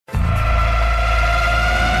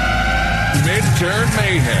Midterm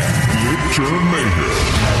Mayhem. Midterm Mayhem.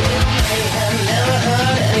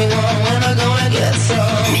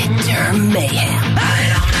 Midterm Mayhem.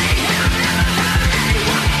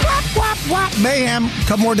 Mayhem. A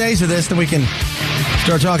couple more days of this, then we can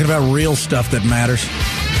start talking about real stuff that matters.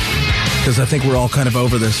 Because I think we're all kind of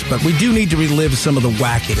over this. But we do need to relive some of the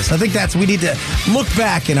wackiness. I think we need to look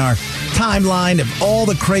back in our timeline of all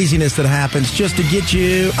the craziness that happens just to get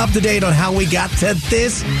you up to date on how we got to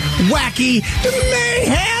this wacky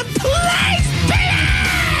mayhem place.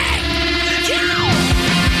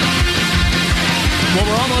 Well,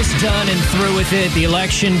 we're almost done and through with it. The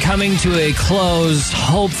election coming to a close,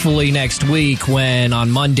 hopefully next week, when on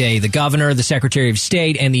Monday, the governor, the secretary of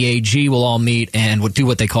state, and the AG will all meet and would do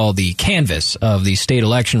what they call the canvass of the state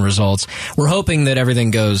election results. We're hoping that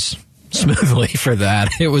everything goes smoothly for that.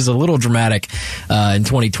 It was a little dramatic in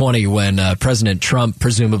 2020 when President Trump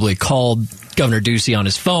presumably called Governor Ducey on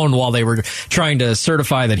his phone while they were trying to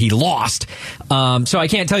certify that he lost. So I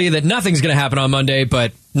can't tell you that nothing's going to happen on Monday,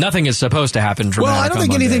 but nothing is supposed to happen dramatic. Well, I don't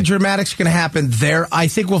think anything dramatic's going to happen there. I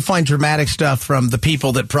think we'll find dramatic stuff from the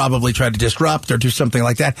people that probably try to disrupt or do something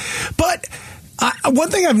like that. But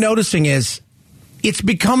one thing I'm noticing is it's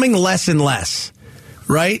becoming less and less.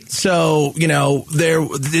 Right? So, there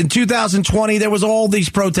in 2020, there was all these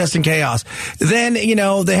protests and chaos. Then,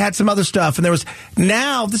 they had some other stuff. And there was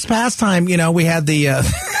now this past time, we had the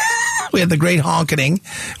we had the great honking,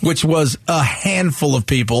 which was a handful of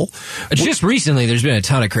people. Just recently, there's been a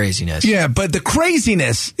ton of craziness. Yeah, but the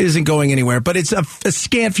craziness isn't going anywhere. But it's a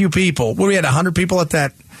scant few people. We had 100 people at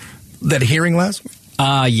that hearing last week.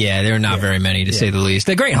 Yeah, there are not very many, to say the least.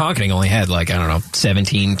 The Great Honking only had,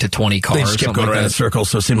 17 to 20 cars. They just kept going around in circles,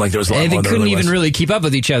 so it seemed like there was a lot more. And they couldn't even really keep up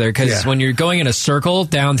with each other, because when you're going in a circle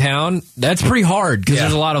downtown, that's pretty hard, because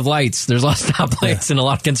there's a lot of lights. There's a lot of stoplights and a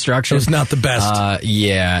lot of construction. It's not the best.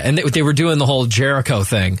 And they were doing the whole Jericho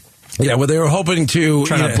thing. Yeah, well, they were hoping to...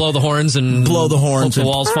 Trying to blow the horns and... Hope the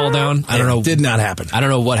walls fall down. I don't know. Did not happen. I don't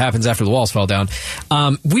know what happens after the walls fall down.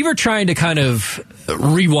 We were trying to kind of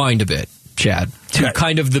rewind a bit, Chad, to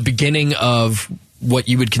kind of the beginning of what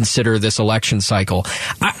you would consider this election cycle.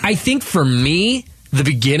 I think for me, the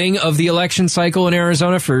beginning of the election cycle in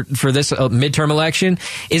Arizona for this midterm election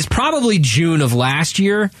is probably June of last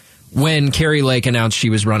year when Kari Lake announced she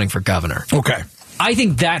was running for governor. Okay. I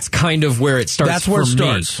think that's kind of where it starts. That's where it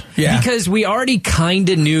starts. Yeah. Because we already kind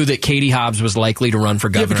of knew that Katie Hobbs was likely to run for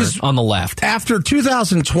governor on the left. After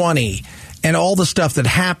 2020 and all the stuff that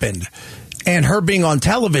happened, and her being on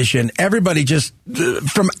television, everybody just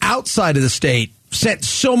from outside of the state sent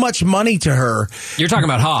so much money to her. You're talking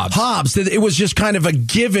about Hobbs. Hobbs, that it was just kind of a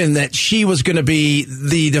given that she was going to be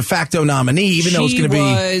the de facto nominee, even though it was going to be...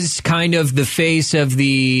 She was kind of the face of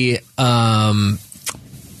the...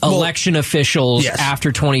 election officials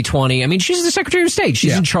after 2020. I mean, she's the Secretary of State.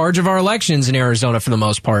 She's in charge of our elections in Arizona for the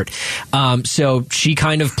most part. So she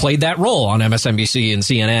kind of played that role on MSNBC and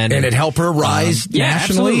CNN. And it helped her rise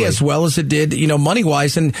nationally as well as it did,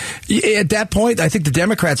 money-wise. And at that point, I think the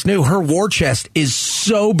Democrats knew her war chest is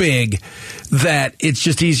so big that it's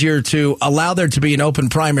just easier to allow there to be an open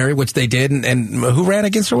primary, which they did. And who ran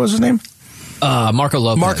against her? What was his name? Marco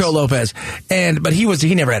Lopez. But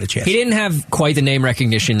he never had a chance. He didn't have quite the name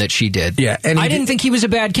recognition that she did. Yeah. And I didn't think he was a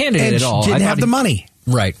bad candidate at all. Didn't have the money.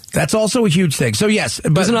 Right. That's also a huge thing. So, yes.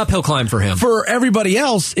 But it was an uphill climb for him. For everybody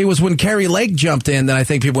else, it was when Kari Lake jumped in that I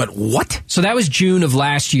think people went, what? So that was June of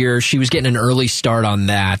last year. She was getting an early start on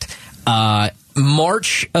that.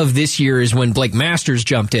 March of this year is when Blake Masters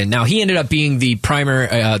jumped in. Now, he ended up being the primary,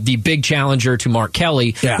 the big challenger to Mark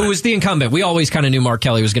Kelly, who was the incumbent. We always kind of knew Mark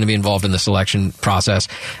Kelly was going to be involved in this election process.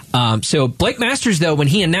 So Blake Masters, though, when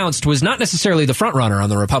he announced, was not necessarily the front runner on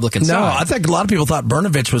the Republican side. No, I think a lot of people thought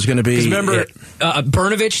Brnovich was going to be. Remember,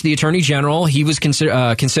 Brnovich, the attorney general, he was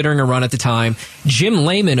considering a run at the time. Jim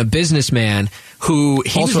Lehman, a businessman, who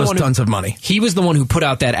also has tons of money. He was the one who put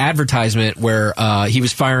out that advertisement where he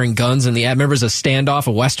was firing guns in the ad. Remember, it was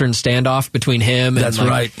a Western standoff between him and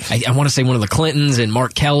right. I want to say one of the Clintons and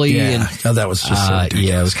Mark Kelly. Yeah, that was just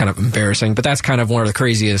it was kind of embarrassing. But that's kind of one of the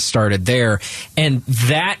craziest started there. And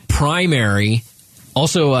that primary,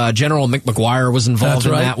 also General Mick McGuire was involved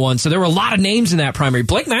in that one. So there were a lot of names in that primary.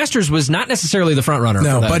 Blake Masters was not necessarily the front runner.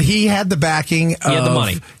 No, but he had the backing. He had the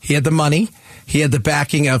money. He had the money. He had the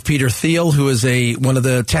backing of Peter Thiel, who is one of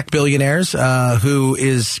the tech billionaires, who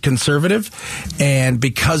is conservative. And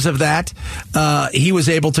because of that, he was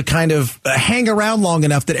able to kind of hang around long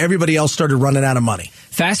enough that everybody else started running out of money.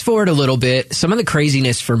 Fast forward a little bit, some of the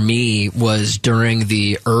craziness for me was during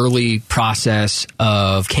the early process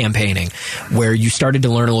of campaigning, where you started to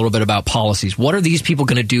learn a little bit about policies. What are these people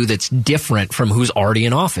going to do that's different from who's already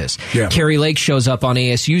in office? Yeah. Carrie Lake shows up on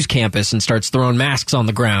ASU's campus and starts throwing masks on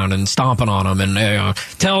the ground and stomping on them and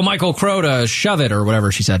tell Michael Crow to shove it or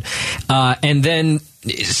whatever she said. And then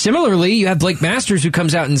similarly, you have Blake Masters who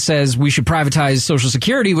comes out and says we should privatize Social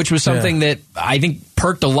Security, which was something that I think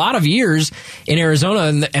perked a lot of ears in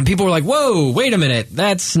Arizona. And people were like, whoa, wait a minute.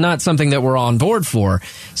 That's not something that we're on board for.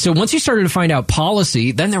 So once you started to find out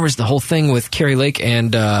policy, then there was the whole thing with Carrie Lake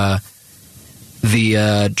and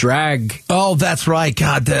the drag. Oh, that's right.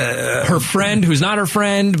 God, her friend, who's not her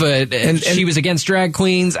friend, but she was against drag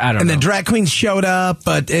queens. I don't know. And the drag queens showed up,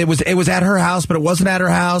 but it was at her house, but it wasn't at her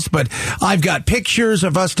house. But I've got pictures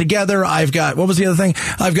of us together. I've got, what was the other thing?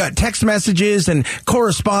 I've got text messages and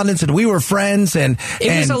correspondence, and we were friends. And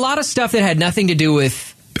it was a lot of stuff that had nothing to do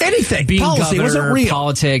with anything. Being policy governor, wasn't real.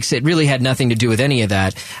 Politics. It really had nothing to do with any of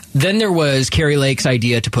that. Then there was Carrie Lake's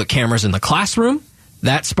idea to put cameras in the classroom.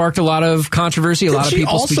 That sparked a lot of controversy. A lot of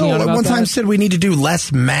people speaking out about that. She also at one time said we need to do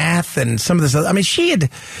less math and some of this other. I mean, she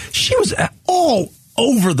was all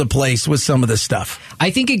over the place with some of this stuff. I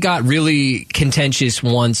think it got really contentious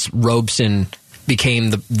once Robeson became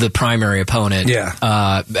the primary opponent.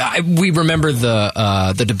 Yeah. We remember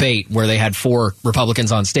the debate where they had 4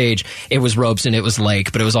 Republicans on stage. It was Robeson, it was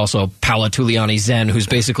Lake, but it was also Paola Tuliani Zen, who's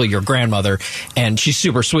basically your grandmother. And she's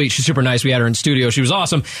super sweet. She's super nice. We had her in studio. She was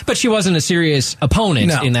awesome, but she wasn't a serious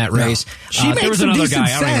opponent in that race. No. There was another guy.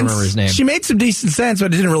 I don't even remember his name. She made some decent sense, but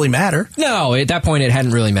it didn't really matter. No, at that point, it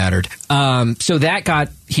hadn't really mattered. So that got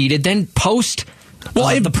heated. Then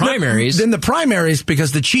the primaries. Then the primaries,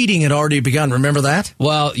 because the cheating had already begun. Remember that?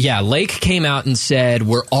 Well, yeah. Lake came out and said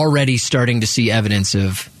we're already starting to see evidence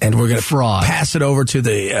of and we're going to fraud. Pass it over to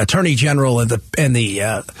the attorney general and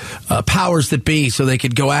the powers that be, so they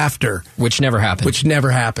could go after. Which never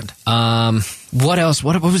happened. What else?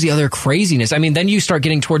 What was the other craziness? I mean, then you start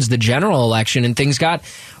getting towards the general election, and things got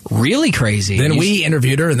really crazy. Then we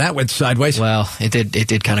interviewed her, and that went sideways. Well, it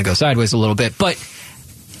did kind of go sideways a little bit, but.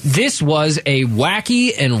 This was a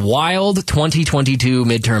wacky and wild 2022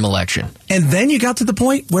 midterm election. And then you got to the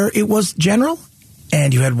point where it was general,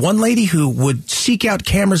 and you had one lady who would seek out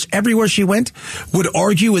cameras everywhere she went, would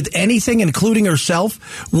argue with anything, including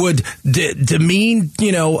herself, would demean,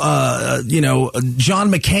 John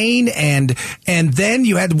McCain, and then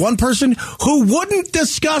you had one person who wouldn't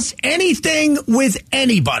discuss anything with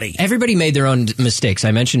anybody. Everybody made their own mistakes.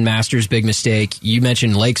 I mentioned Masters' big mistake. You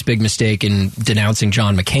mentioned Lake's big mistake in denouncing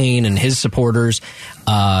John McCain and his supporters.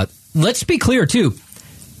 Let's be clear, too.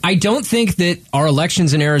 I don't think that our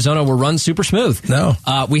elections in Arizona were run super smooth. No.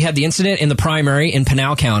 We had the incident in the primary in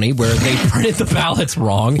Pinal County where they printed the ballots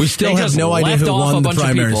wrong. We still have no idea who won the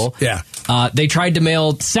primaries. Yeah. They tried to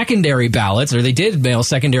mail secondary ballots, or they did mail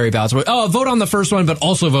secondary ballots. Oh, vote on the first one, but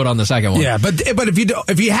also vote on the second one. Yeah, but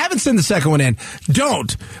if you haven't sent the second one in,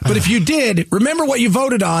 don't. But if you did, remember what you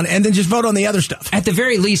voted on, and then just vote on the other stuff. At the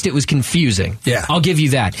very least, it was confusing. Yeah. I'll give you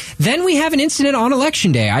that. Then we have an incident on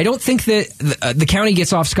Election Day. I don't think that the county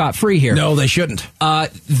gets off scot-free here. No, they shouldn't.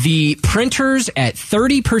 The printers at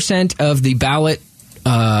 30% of the ballot,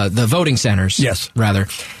 the voting centers. Yes. Rather.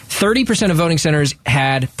 30% of voting centers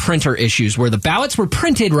had printer issues where the ballots were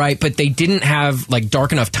printed right, but they didn't have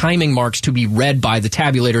dark enough timing marks to be read by the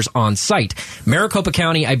tabulators on site. Maricopa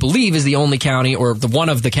County, I believe, is the only county, or the one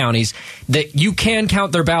of the counties, that you can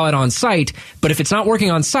count their ballot on site, but if it's not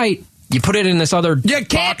working on site, you put it in this other box. You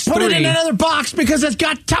can't put it in another box because it's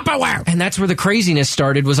got Tupperware. And that's where the craziness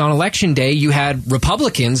started, was on Election Day. You had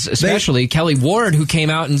Republicans, especially Kelly Ward, who came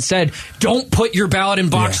out and said, don't put your ballot in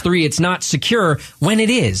box 3. It's not secure, when it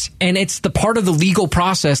is. And it's the part of the legal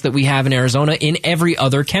process that we have in Arizona in every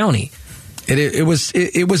other county. It was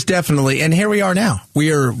definitely, and here we are now.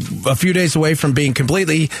 We are a few days away from being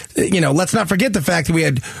completely, let's not forget the fact that we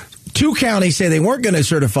had 2 counties say they weren't going to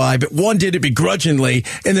certify, but one did it begrudgingly,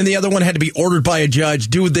 and then the other one had to be ordered by a judge,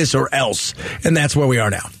 do this or else. And that's where we are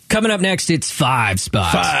now. Coming up next, it's 5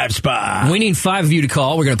 spots. 5 spots. We need 5 of you to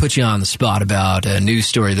call. We're going to put you on the spot about a news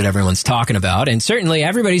story that everyone's talking about. And certainly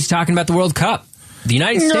everybody's talking about the World Cup. The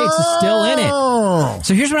United States is still in it.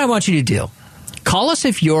 So here's what I want you to do. Call us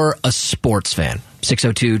if you're a sports fan.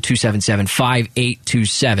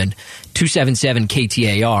 602-277-5827,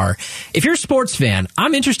 277-KTAR. If you're a sports fan,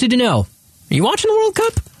 I'm interested to know, are you watching the World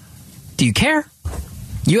Cup? Do you care?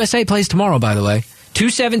 USA plays tomorrow, by the way.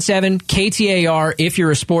 277-KTAR if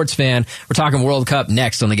you're a sports fan. We're talking World Cup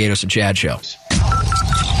next on the Gatos and Chad Show.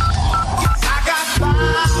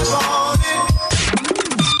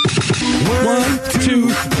 One, two,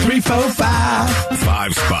 three, four, five.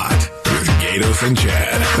 Five Spot with Gatos and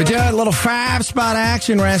Chad. We do a little 5-spot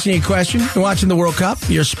action. We're asking you a question. You're watching the World Cup.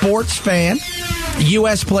 You're a sports fan.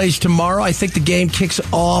 U.S. plays tomorrow. I think the game kicks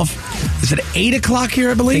off. Is it 8 o'clock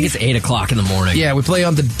here, I believe? I think it's 8 o'clock in the morning. Yeah, we play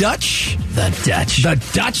on the Dutch. The Dutch. The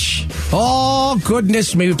Dutch. Oh,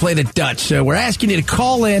 goodness me, we play the Dutch. So we're asking you to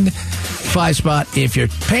call in 5-spot if you're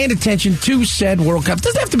paying attention to said World Cup. It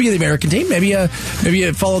doesn't have to be the American team. Maybe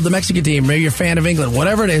you follow the Mexican team. Maybe you're a fan of England.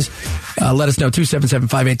 Whatever it is, let us know.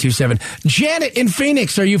 277-5827. Janet in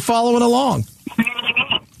Phoenix, are you following along?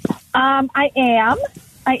 I am.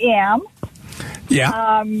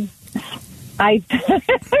 Yeah. I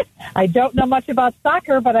I don't know much about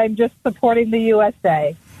soccer, but I'm just supporting the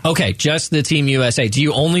USA. Okay, just the Team USA. Do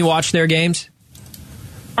you only watch their games?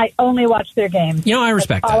 I only watch their games. You know, I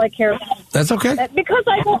respect That's all that. I care about. That's okay. Because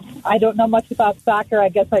I don't know much about soccer. I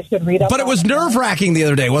guess I should read up. But it was nerve-wracking the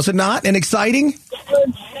other day, was it not? And exciting?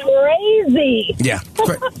 Crazy. Yeah,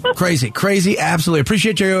 crazy. Absolutely.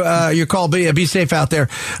 Appreciate your call. Be safe out there.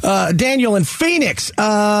 Daniel in Phoenix,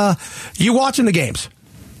 you watching the games?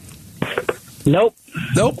 Nope.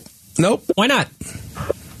 Why not?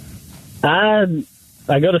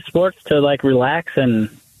 I go to sports to relax and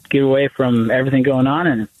get away from everything going on,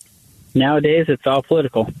 and nowadays it's all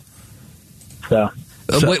political. So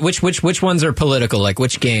which ones are political? Like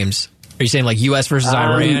which games? Are you saying like U.S. versus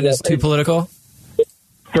Iran is too political?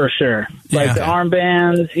 For sure. Yeah. Like the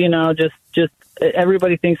armbands, just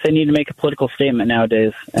everybody thinks they need to make a political statement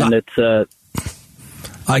nowadays, and it's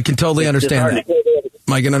I can totally understand that.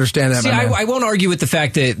 I can understand that. See, I won't argue with the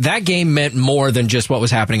fact that game meant more than just what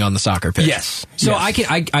was happening on the soccer pitch. Yes. So yes.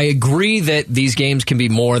 I agree that these games can be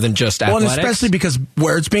more than just athletics. Well, and especially because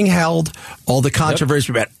where it's being held, all the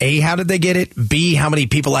controversy about A, how did they get it? B, how many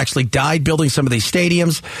people actually died building some of these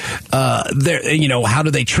stadiums? How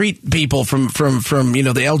do they treat people from the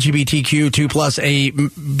LGBTQ 2+A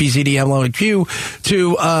BCDMQ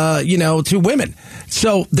to women?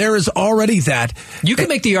 So there is already that. You can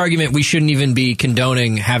make the argument we shouldn't even be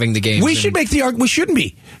condoning having the games. We should make the argument we shouldn't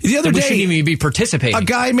be. The other day, we shouldn't even be participating. A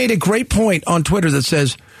guy made a great point on Twitter that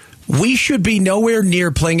says we should be nowhere near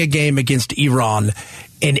playing a game against Iran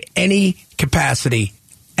in any capacity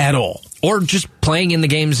at all. Or just playing in the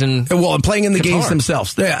games and playing in the Qatar. games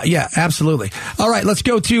themselves. Yeah, absolutely. All right, let's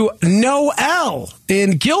go to Noel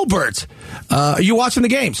in Gilbert. Are you watching the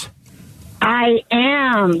games? I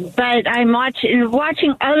am, but I'm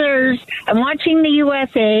watching others. I'm watching the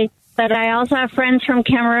USA, but I also have friends from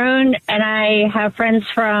Cameroon, and I have friends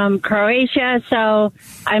from Croatia, so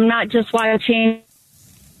I'm not just watching.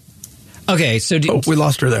 Okay, so... we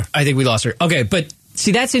lost her there. I think we lost her. Okay, but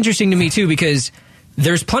see, that's interesting to me, too, because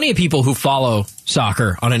there's plenty of people who follow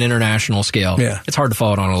soccer on an international scale. Yeah. It's hard to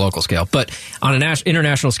follow it on a local scale, but on an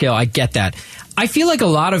international scale, I get that. I feel like a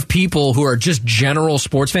lot of people who are just general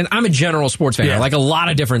sports fans, I'm a general sports fan. Yeah. I like a lot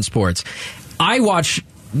of different sports. I watch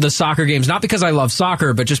the soccer games, not because I love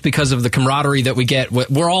soccer, but just because of the camaraderie that we get.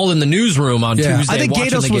 We're all in the newsroom on Tuesday. I think watching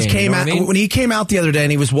Gatos the game, when he came out the other day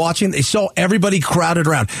and he was watching. They saw everybody crowded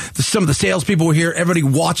around. Some of the salespeople were here. Everybody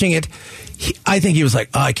watching it. I think he was like,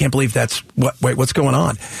 "Oh, I can't believe what's going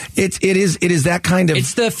on." It is that kind of.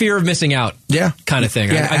 It's the fear of missing out, kind of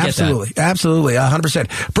thing. Yeah, I get absolutely, that. absolutely,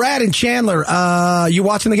 100%. Brad and Chandler, you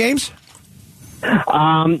watching the games?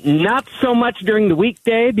 Not so much during the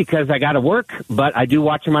weekday because I got to work, but I do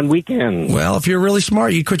watch them on weekends. Well, if you're really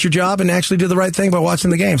smart, you quit your job and actually do the right thing by watching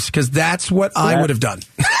the games, because that's what I would have done.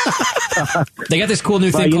 They got this cool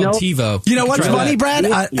new thing called TiVo. You know what's funny, Brad?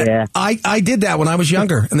 I did that when I was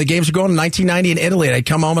younger, and the games were going in 1990 in Italy, and I'd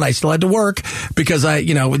come home and I still had to work because I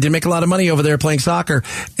didn't make a lot of money over there playing soccer,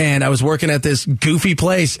 and I was working at this goofy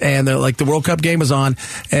place, and they're like, the World Cup game was on,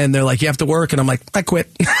 and they're like, you have to work, and I'm like, I quit.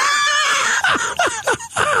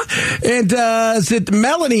 And is it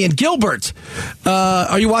Melanie and Gilbert?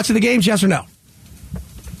 Are you watching the games, yes or no?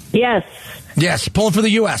 Yes. Yes, pulling for the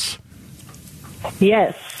U.S.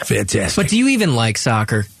 Yes. Fantastic. But do you even like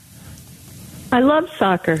soccer? I love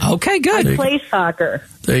soccer. Okay, good. I play soccer.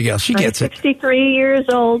 There you go. She gets I'm 63 years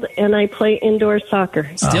old, and I play indoor soccer.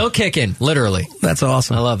 Still kicking, literally. That's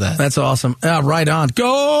awesome. I love that. That's awesome. Right on.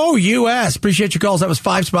 Go U.S. Appreciate your calls. That was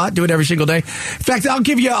 5-spot. Do it every single day. In fact,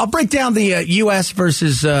 I'll break down the U.S.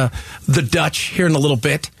 versus the Dutch here in a little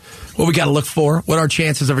bit. What we got to look for, what our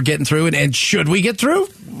chances of getting through, and should we get through,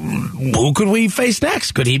 who could we face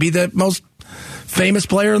next? Could he be the most famous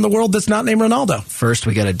player in the world that's not named Ronaldo? First,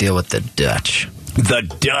 we got to deal with the Dutch. The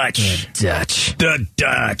Dutch. The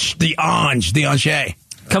Dutch. The Ange.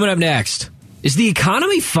 Coming up next, is the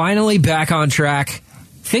economy finally back on track?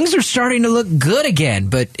 Things are starting to look good again,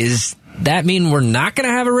 but does that mean we're not going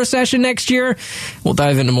to have a recession next year? We'll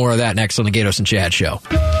dive into more of that next on the Gatos and Chad Show.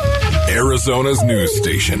 Arizona's news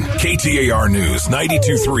station, KTAR News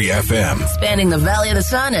 92.3 FM. Spanning the Valley of the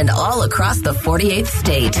Sun and all across the 48th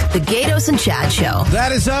state. The Gatos and Chad Show.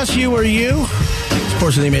 That is us, you or you. This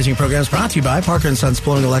portion of the amazing program is brought to you by Parker & Sons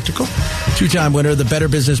Plumbing Electrical. Two-time winner of the Better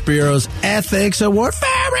Business Bureau's Ethics Award.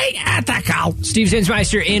 Very ethical. Steve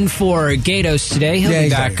Zinsmeister in for Gatos today. He'll be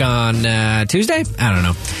back on Tuesday? I don't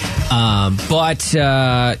know. But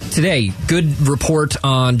today, good report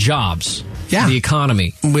on jobs. Yeah. The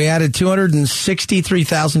economy. We added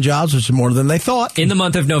 263,000 jobs, which is more than they thought. In the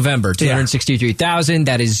month of November, 263,000.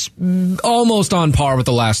 That is almost on par with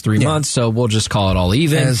the last 3 months, so we'll just call it all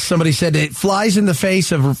even. As somebody said, it flies in the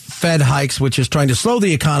face of Fed hikes, which is trying to slow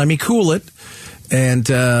the economy, cool it. And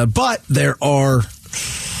but there are,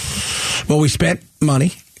 we spent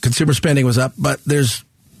money. Consumer spending was up, but there's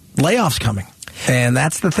layoffs coming. And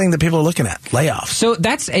that's the thing that people are looking at, layoffs. So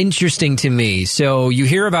that's interesting to me. So you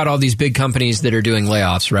hear about all these big companies that are doing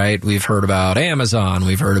layoffs, right? We've heard about Amazon.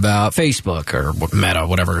 We've heard about Facebook or Meta,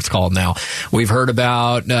 whatever it's called now. We've heard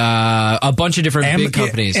about a bunch of different big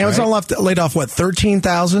companies. Amazon laid off,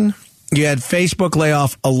 13,000? You had Facebook lay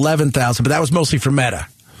off 11,000, but that was mostly for Meta.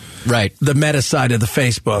 Right. The Meta side of the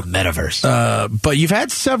Facebook. Metaverse. But you've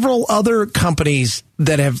had several other companies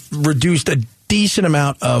that have reduced a decent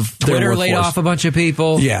amount of their Twitter workforce. laid off a bunch of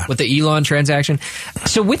people with the Elon transaction.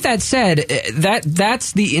 So with that said,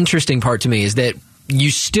 that's the interesting part to me, is that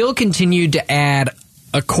you still continued to add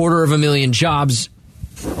 250,000 jobs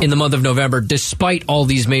in the month of November, despite all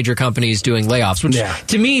these major companies doing layoffs, which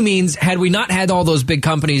to me means had we not had all those big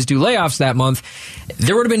companies do layoffs that month,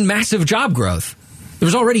 there would have been massive job growth. There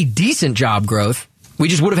was already decent job growth. We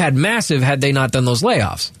just would have had massive had they not done those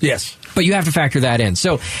layoffs. Yes. But you have to factor that in.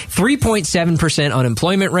 So 3.7%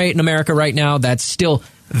 unemployment rate in America right now. That's still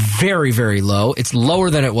very, very low. It's lower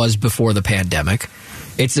than it was before the pandemic.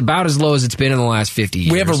 It's about as low as it's been in the last 50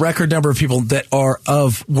 years. We have a record number of people that are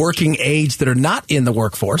of working age that are not in the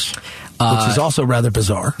workforce, which is also rather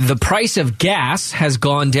bizarre. The price of gas has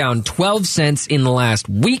gone down 12 cents in the last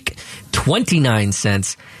week, 29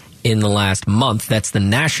 cents in the last month. That's the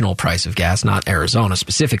national price of gas, not Arizona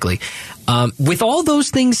specifically. With all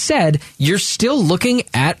those things said, you're still looking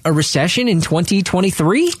at a recession in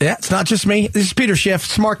 2023? Yeah, it's not just me. This is Peter Schiff,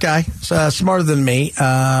 smart guy, smarter than me,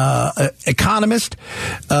 economist,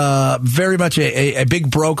 very much a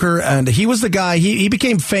big broker, and he was the guy. He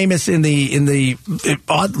became famous in the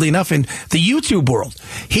oddly enough in the YouTube world.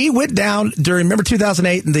 He went down during, remember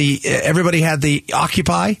 2008, and everybody had the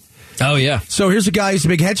Occupy. Oh, yeah. So here's a guy who's a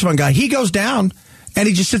big hedge fund guy. He goes down and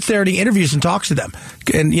he just sits there and he interviews and talks to them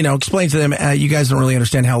and, explains to them, you guys don't really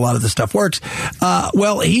understand how a lot of this stuff works.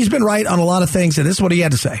 Well, he's been right on a lot of things, and this is what he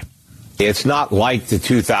had to say. It's not like the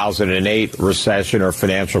 2008 recession or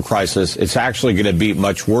financial crisis. It's actually going to be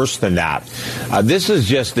much worse than that. This is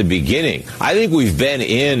just the beginning. I think we've been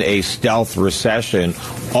in a stealth recession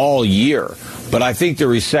all year, but I think the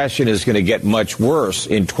recession is going to get much worse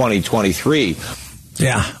in 2023.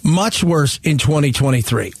 Yeah, much worse in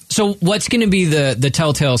 2023. So what's going to be the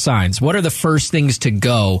telltale signs? What are the first things to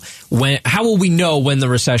go? How will we know when the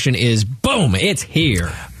recession is, boom, it's here?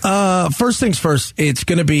 First things first, it's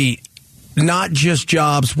going to be not just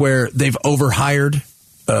jobs where they've overhired.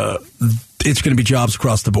 It's going to be jobs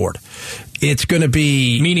across the board. It's going to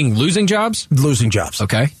be... Meaning losing jobs? Losing jobs.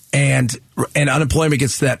 Okay. And unemployment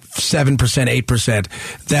gets that 7%,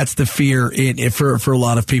 8%. That's the fear for a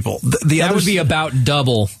lot of people. That would be about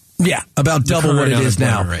double. Yeah, about double what it is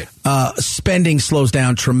now. Rate. Spending slows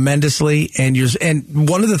down tremendously. And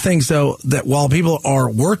one of the things, though, that while people are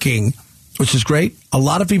working, which is great, a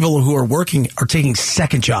lot of people who are working are taking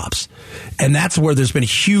second jobs. And that's where there's been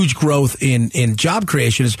huge growth in job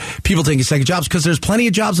creation, is people taking second jobs, because there's plenty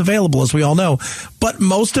of jobs available, as we all know. But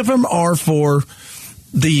most of them are for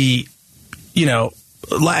the,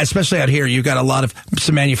 especially out here, you've got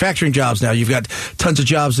some manufacturing jobs now. You've got tons of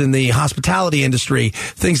jobs in the hospitality industry,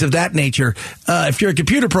 things of that nature. If you're a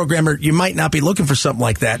computer programmer, you might not be looking for something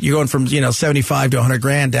like that. You're going from, 75 to 100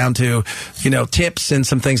 grand down to, tips and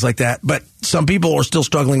some things like that. But some people are still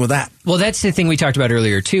struggling with that. Well, that's the thing we talked about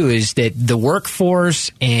earlier, too, is that the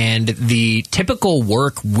workforce and the typical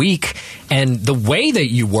work week and the way that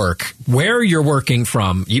you work, where you're working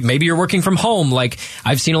from, maybe you're working from home. Like,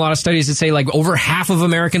 I've seen a lot of studies that say, like, over half of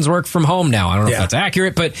Americans work from home now. I don't know if that's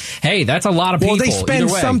accurate, but, hey, that's a lot of people. Well, they spend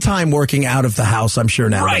some time working out of the house, I'm sure,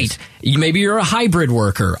 nowadays. Right. Maybe you're a hybrid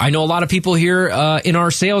worker. I know a lot of people here in our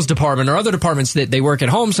sales department or other departments that they work at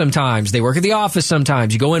home sometimes. They work at the office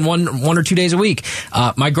sometimes. You go in one or 2 days a week.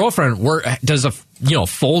 My girlfriend does a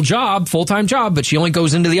full-time job, but she only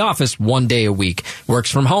goes into the office 1 day a week, works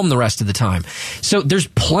from home the rest of the time. So there's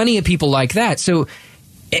plenty of people like that. So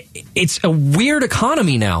it's a weird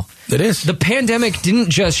economy now. It is. The pandemic didn't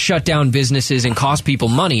just shut down businesses and cost people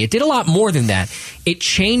money. It did a lot more than that. It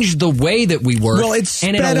changed the way that we work,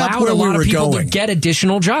 and it allowed a lot of people to get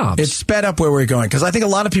additional jobs. It sped up where we were going, because I think a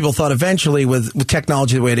lot of people thought eventually with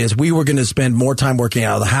technology the way it is, we were going to spend more time working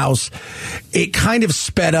out of the house. It kind of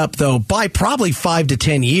sped up, though, by probably 5 to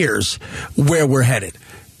 10 years where we're headed.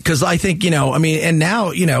 Because I think, and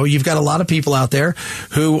now, you've got a lot of people out there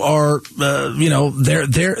who are,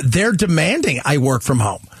 they're demanding I work from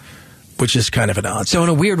home, which is kind of an odd. So in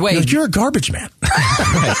a weird way, you're a garbage man.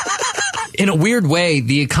 Right. In a weird way,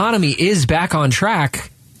 the economy is back on track,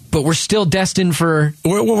 but we're still destined for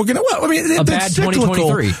a bad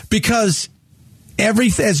 2023. Because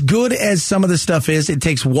as good as some of this stuff is, it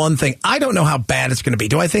takes one thing. I don't know how bad it's going to be.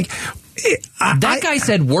 Do I think... That guy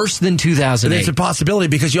said worse than 2008. It's a possibility,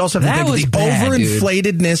 because you also have to think of the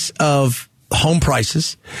overinflatedness of home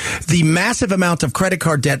prices. The massive amount of credit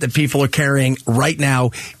card debt that people are carrying right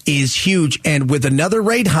now is huge. And with another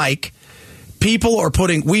rate hike, people are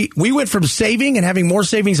we went from saving and having more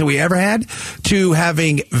savings than we ever had to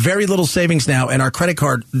having very little savings now, and our credit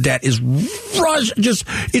card debt is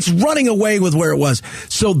it's running away with where it was.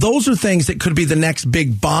 So those are things that could be the next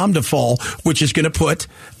big bomb to fall, which is going to put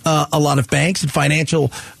a lot of banks and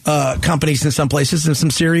financial companies in some places in some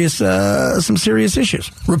serious issues.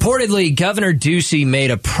 Reportedly, Governor Ducey made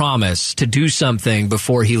a promise to do something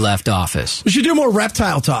before he left office. We should do more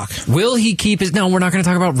reptile talk. Will he keep his... No, we're not going to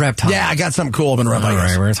talk about reptiles. Yeah, I got something cool in reptiles. All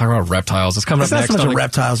right, we're going to talk about reptiles. It's coming up next. It's not so much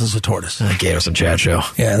reptiles as a tortoise. Gatos and Chad show.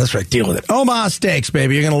 Yeah, that's right. Deal with it. Omaha Steaks,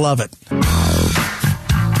 baby. You're going to love it.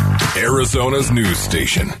 Arizona's news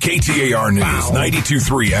station, KTAR News,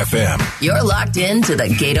 92.3 FM. You're locked in to the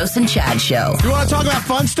Gatos and Chad show. Do you want to talk about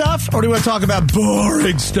fun stuff, or do you want to talk about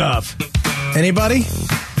boring stuff? Anybody?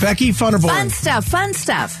 Becky, fun or boring? Fun stuff.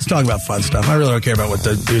 Let's talk about fun stuff. I really don't care about what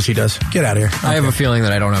the Ducey does. Get out of here. I have a feeling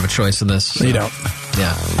that I don't have a choice in this. So. You don't.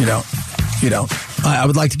 Yeah. You don't. I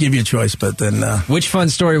would like to give you a choice, but then... Which fun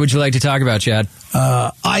story would you like to talk about, Chad?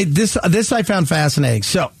 This I found fascinating.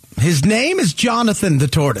 So, his name is Jonathan the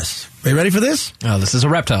Tortoise. Are you ready for this? Oh, this is a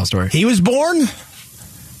reptile story. He was born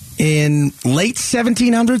in late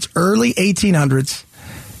 1700s, early 1800s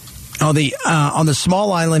on the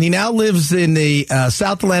small island. He now lives in the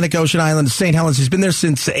South Atlantic Ocean island of St. Helens. He's been there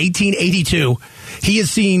since 1882. He has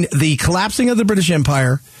seen the collapsing of the British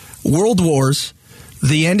Empire, world wars,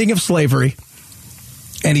 the ending of slavery,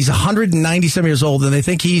 and he's 197 years old, and they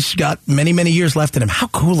think he's got many, many years left in him. How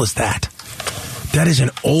cool is that? That is an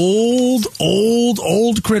old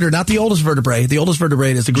critter. Not the oldest vertebrae. The oldest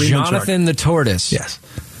vertebrae is the Greenland shark. Jonathan the tortoise. Yes.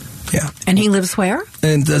 Yeah. And he lives where?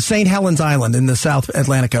 In the St. Helens Island in the South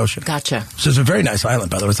Atlantic Ocean. Gotcha. So it's a very nice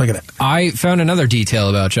island, by the way. Look at it. I found another detail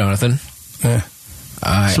about Jonathan. Yeah.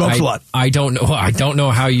 Smokes a lot. I don't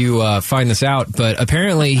know how you find this out, but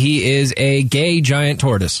apparently he is a gay giant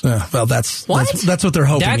tortoise. Well, that's what they're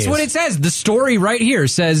hoping. That's what it says. The story right here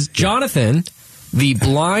says Jonathan, the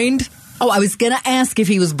blind. Oh, I was going to ask if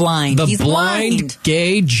he was blind. He's blind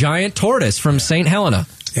gay giant tortoise from St. Helena.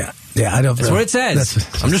 Yeah, I don't. That's what it says.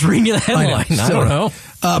 I'm just reading you the headline. I don't know.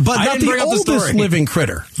 But not the oldest living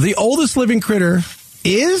critter. The oldest living critter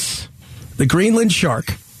is the Greenland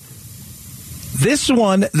shark. This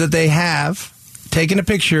one that they have taken a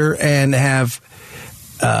picture and have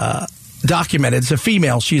documented. It's a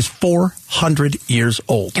female. She is 400 years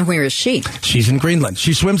old. And where is she? She's in Greenland.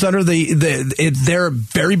 She swims under they're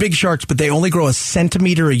very big sharks, but they only grow a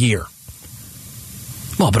centimeter a year.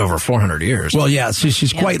 Well, but over 400 years. Well, yeah,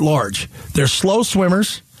 she's quite large. They're slow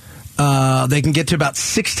swimmers. They can get to about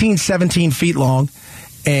 16, 17 feet long.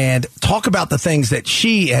 And talk about the things that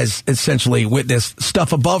she has essentially witnessed,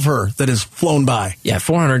 stuff above her that has flown by. Yeah,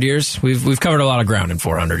 400 years. We've covered a lot of ground in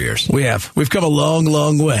 400 years. We have. We've come a long,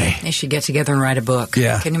 long way. They should get together and write a book.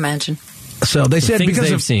 Yeah. Can you imagine? So they said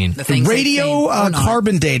because of radio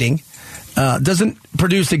carbon dating doesn't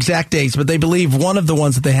produce exact dates, but they believe one of the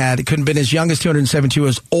ones that they had, it could have been as young as 272,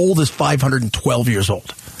 as old as 512 years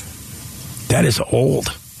old. That is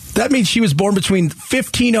old. That means she was born between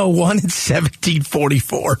 1501 and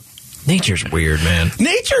 1744. Nature's weird, man.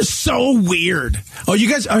 Nature's so weird. Oh, you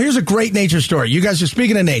guys, here's a great nature story. You guys are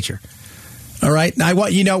speaking of nature. All right. Now,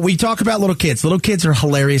 we talk about little kids. Little kids are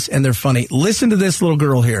hilarious and they're funny. Listen to this little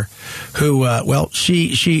girl here who,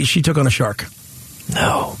 she took on a shark.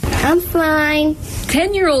 No. I'm fine.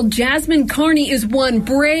 10-year-old Jasmine Carney is one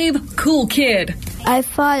brave, cool kid. I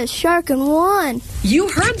fought a shark and won. You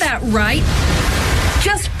heard that right.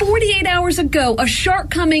 Just 48 hours ago, a shark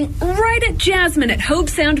coming right at Jasmine at Hobe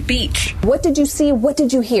Sound Beach. What did you see? What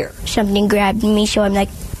did you hear? Something grabbed me, so I'm like,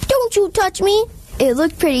 don't you touch me. It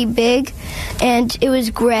looked pretty big, and it was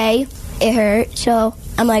gray. It hurt, so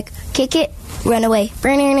I'm like, kick it, run away.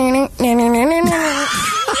 Run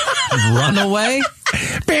away?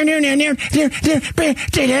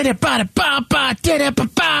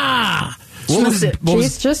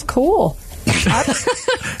 She's just cool.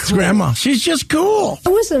 It's Grandma. She's just cool. I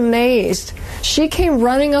was amazed. She came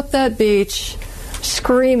running up that beach,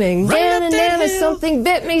 screaming, Nana, Nana, something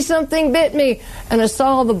bit me, something bit me. And I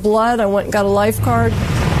saw all the blood. I went and got a lifeguard.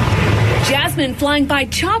 Jasmine flying by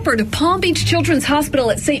chopper to Palm Beach Children's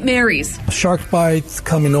Hospital at St. Mary's. Shark bite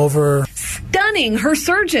coming over. Stunning her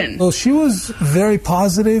surgeon. Well, she was very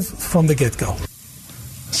positive from the get-go.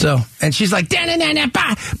 So, and she's like, bing. That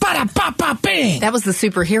was the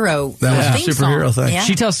superhero. That was the superhero thing. Yeah.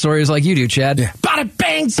 She tells stories like you do, Chad. Yeah. Bada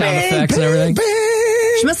bang, sound effects and everything.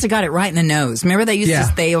 She must have got it right in the nose. Remember they used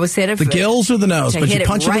to, they always said it. The gills or the nose, but you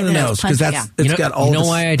punch it in the nose because it's got all. You know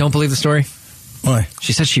why I don't believe the story? Why?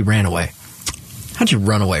 She said she ran away. How'd you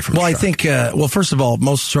run away from? Well, I think. First of all,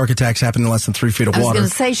 most shark attacks happen in less than 3 feet of water. I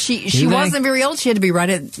was going to say she wasn't very old. She had to be right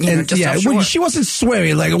at just offshore. Well, she wasn't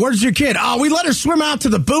swimming. Like, where's your kid? Oh, we let her swim out to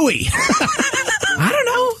the buoy. I don't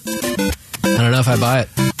know. I don't know if I buy it.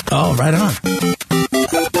 Oh, right on.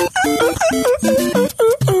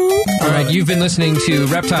 All right, you've been listening to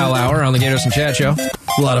Reptile Hour on the Gatos and Chad Show.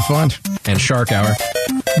 A lot of fun. And Shark Hour.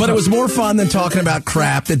 But it was more fun than talking about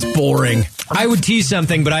crap that's boring. I would tease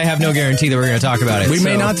something, but I have no guarantee that we're going to talk about it. We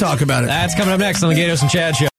may not talk about it. That's coming up next on the Gatos and Chad Show.